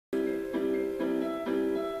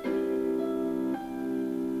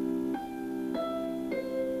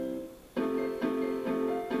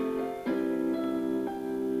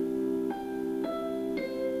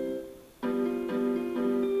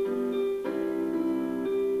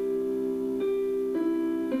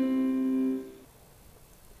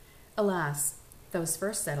Alas, those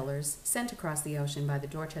first settlers, sent across the ocean by the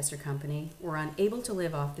Dorchester Company, were unable to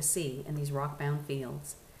live off the sea in these rock-bound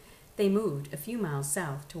fields. They moved a few miles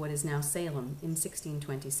south to what is now Salem in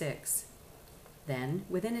 1626. Then,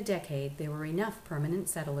 within a decade, there were enough permanent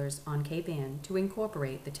settlers on Cape Ann to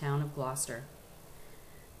incorporate the town of Gloucester.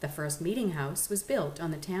 The first meeting house was built on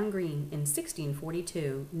the town green in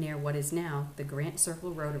 1642 near what is now the Grant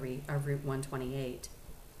Circle Rotary of Route 128.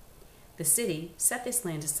 The city set this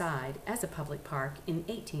land aside as a public park in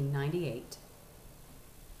 1898.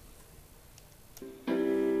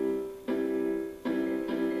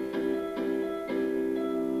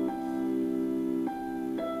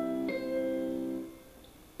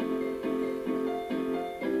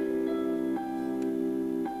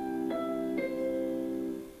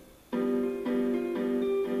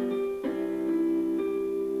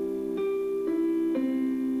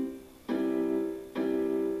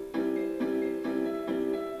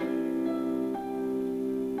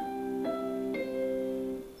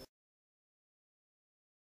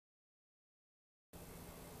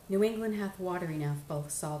 New England hath water enough,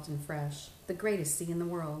 both salt and fresh. The greatest sea in the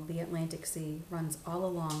world, the Atlantic Sea, runs all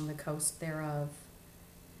along the coast thereof.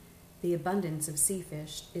 The abundance of sea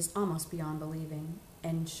fish is almost beyond believing,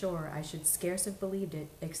 and sure I should scarce have believed it,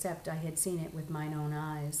 except I had seen it with mine own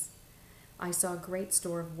eyes. I saw great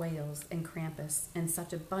store of whales and krampus, and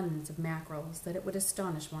such abundance of mackerels that it would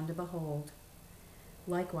astonish one to behold.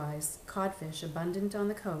 Likewise, codfish abundant on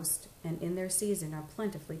the coast, and in their season are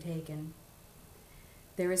plentifully taken.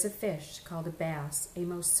 There is a fish called a bass, a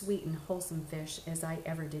most sweet and wholesome fish as I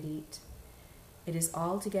ever did eat. It is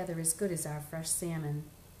altogether as good as our fresh salmon,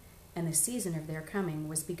 and the season of their coming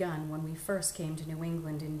was begun when we first came to New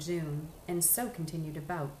England in June, and so continued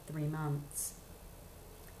about 3 months.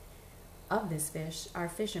 Of this fish our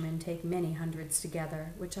fishermen take many hundreds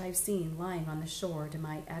together, which I have seen lying on the shore to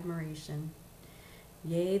my admiration.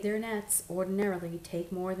 Yea, their nets ordinarily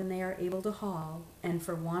take more than they are able to haul, and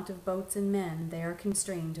for want of boats and men they are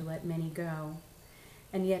constrained to let many go.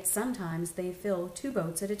 And yet sometimes they fill 2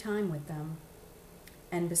 boats at a time with them.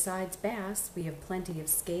 And besides bass, we have plenty of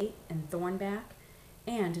skate and thornback,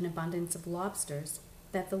 and an abundance of lobsters,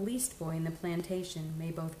 that the least boy in the plantation may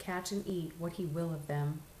both catch and eat what he will of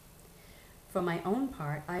them. For my own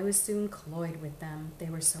part, I was soon cloyed with them, they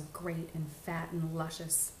were so great and fat and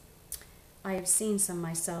luscious. I have seen some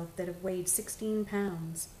myself that have weighed 16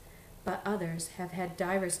 pounds, but others have had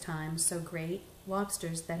divers times so great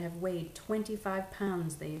lobsters that have weighed 25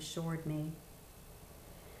 pounds, they assured me.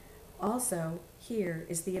 Also, here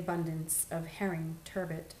is the abundance of herring,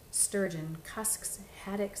 turbot, sturgeon, cusks,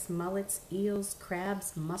 haddocks, mullets, eels,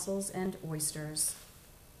 crabs, mussels, and oysters.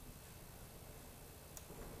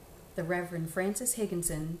 The Reverend Francis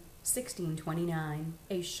Higginson, 1629,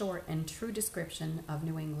 a short and true description of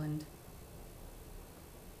New England.